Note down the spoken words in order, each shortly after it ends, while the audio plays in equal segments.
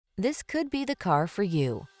This could be the car for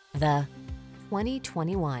you. The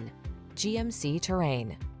 2021 GMC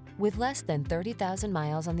Terrain. With less than 30,000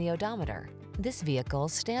 miles on the odometer, this vehicle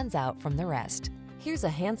stands out from the rest. Here's a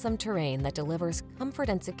handsome Terrain that delivers comfort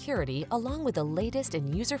and security along with the latest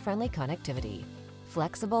in user-friendly connectivity.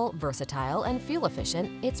 Flexible, versatile, and fuel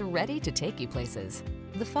efficient, it's ready to take you places.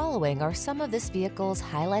 The following are some of this vehicle's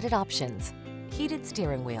highlighted options: heated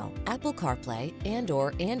steering wheel, Apple CarPlay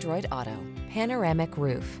and/or Android Auto, panoramic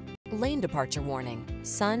roof, lane departure warning,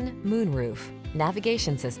 sun, moonroof,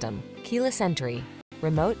 navigation system, keyless entry,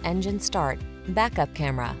 remote engine start, backup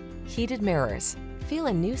camera, heated mirrors. Feel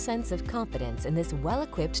a new sense of confidence in this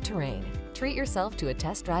well-equipped Terrain. Treat yourself to a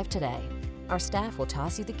test drive today. Our staff will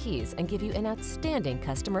toss you the keys and give you an outstanding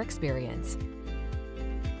customer experience.